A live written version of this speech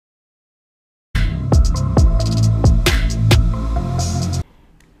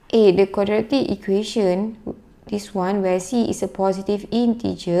A, the quadratic equation, this one where c is a positive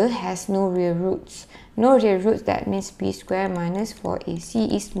integer, has no real roots. No real roots, that means b squared minus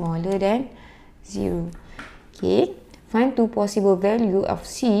 4ac is smaller than 0. Okay, find two possible value of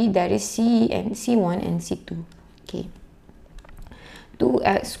c, that is c and c1 and c2. Okay,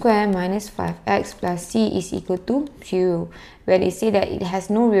 2x squared minus 5x plus c is equal to 0. When it say that it has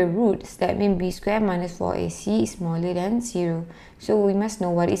no real roots, that means b squared minus 4ac is smaller than 0. So we must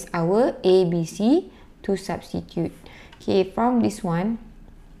know what is our a, b, c to substitute. Okay, from this one,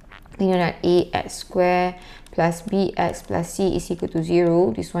 we know that ax squared plus bx plus c is equal to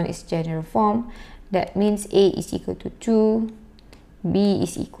 0. This one is general form. That means a is equal to 2, b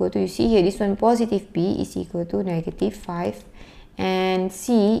is equal to, you see here, this one positive b is equal to negative 5, and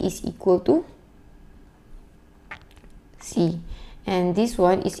c is equal to c, and this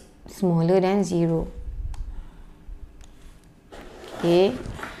one is smaller than 0. Okay,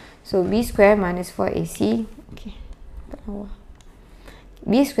 so b squared minus 4ac, okay,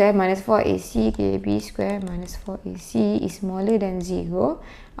 b squared minus 4ac, okay, b squared minus 4ac is smaller than 0.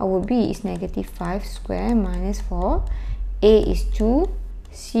 Our b is negative 5 squared minus 4, a is 2,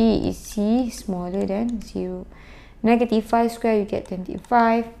 c is c smaller than 0. Negative 5 squared, you get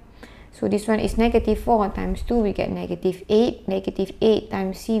 25. So this one is negative 4 times 2, we get negative 8. Negative 8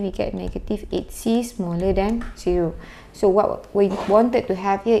 times c, we get negative 8c smaller than 0. So what we wanted to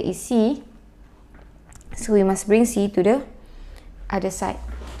have here is c. So we must bring c to the other side.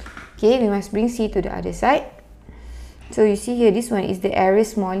 Okay, we must bring c to the other side. So you see here, this one is the area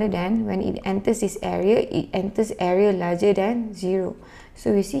smaller than, when it enters this area, it enters area larger than 0.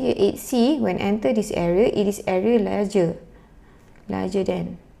 So we see here 8c, when enter this area, it is area larger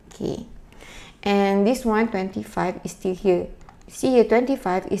than. Okay, and this one 25 is still here. See here,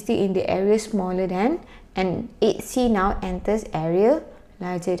 25 is still in the area smaller than, and 8c now enters area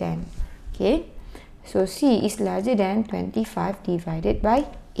larger than. Okay, so c is larger than 25 divided by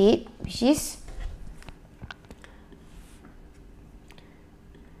 8, which is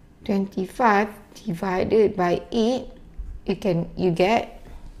 25 divided by 8, you get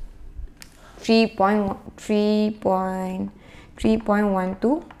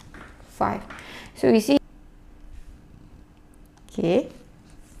 3.125. So you see, okay,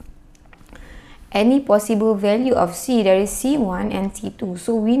 any possible value of c, there is c1 and c2.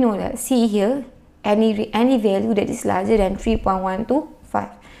 So we know that c here, any value that is larger than 3.125.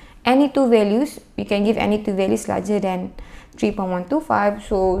 Any two values, we can give any two values larger than 3.125.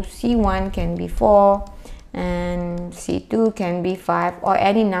 So c1 can be 4 and c2 can be 5, or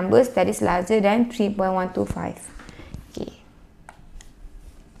any numbers that is larger than 3.125. Okay.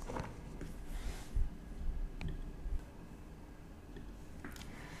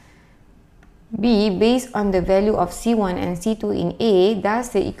 B, based on the value of c1 and c2 in A, does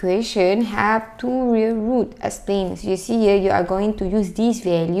the equation have two real roots? Explain. So you see here, you are going to use this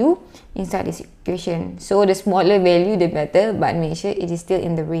value inside this equation. So the smaller value, the better, but make sure it is still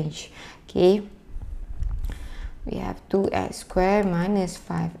in the range. Okay. We have 2x squared minus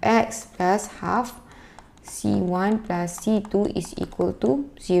 5x plus half c1 plus c2 is equal to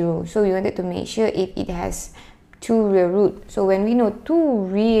 0. So we wanted to make sure if it has two real roots. So when we know two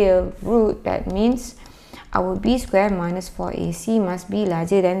real roots, that means our b squared minus 4ac must be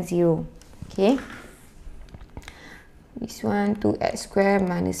larger than 0. Okay. This one, 2x squared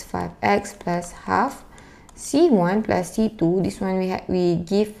minus 5x plus half c1 plus c2. This one we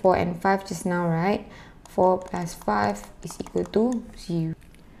give 4 and 5 just now, right? 4 plus 5 is equal to 0.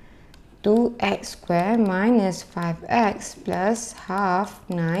 2x squared minus 5x plus half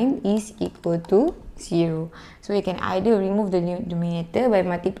 9 is equal to 0. So you can either remove the denominator by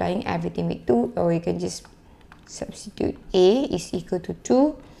multiplying everything with 2, or you can just substitute. A is equal to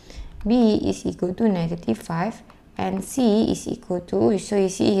 2, B is equal to negative 5, and C is equal to, so you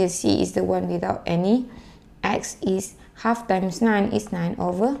see here C is the one without any, X is half times 9 is 9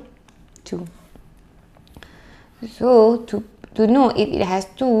 over 2. So to know if it has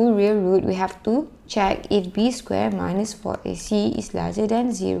two real roots, we have to check if b squared minus 4ac is larger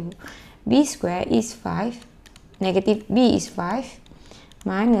than 0. B squared is 5, negative b is 5,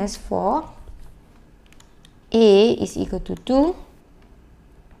 minus 4, a is equal to 2,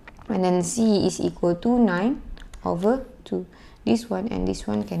 and then c is equal to 9 over 2. This one and this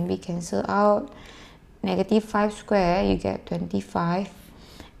one can be cancelled out. Negative 5 squared, you get 25.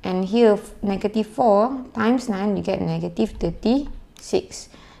 And here, negative 4 times 9, you get negative 36.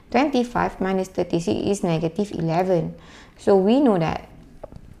 25 minus 36 is negative 11. So we know that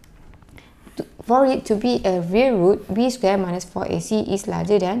for it to be a real root, b squared minus 4ac is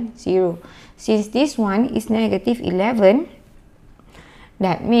larger than 0. Since this one is negative 11,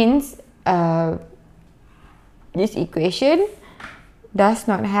 That means this equation does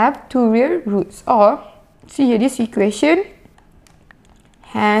not have two real roots. Or, see here, this equation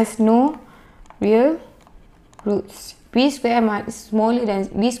has no real roots. B square minus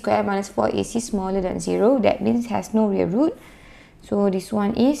 4ac smaller than 0. That means has no real root. So this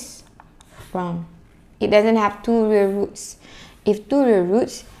one is wrong. It doesn't have two real roots. If two real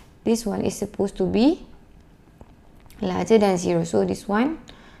roots, this one is supposed to be larger than 0. So this one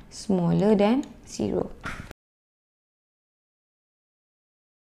smaller than 0.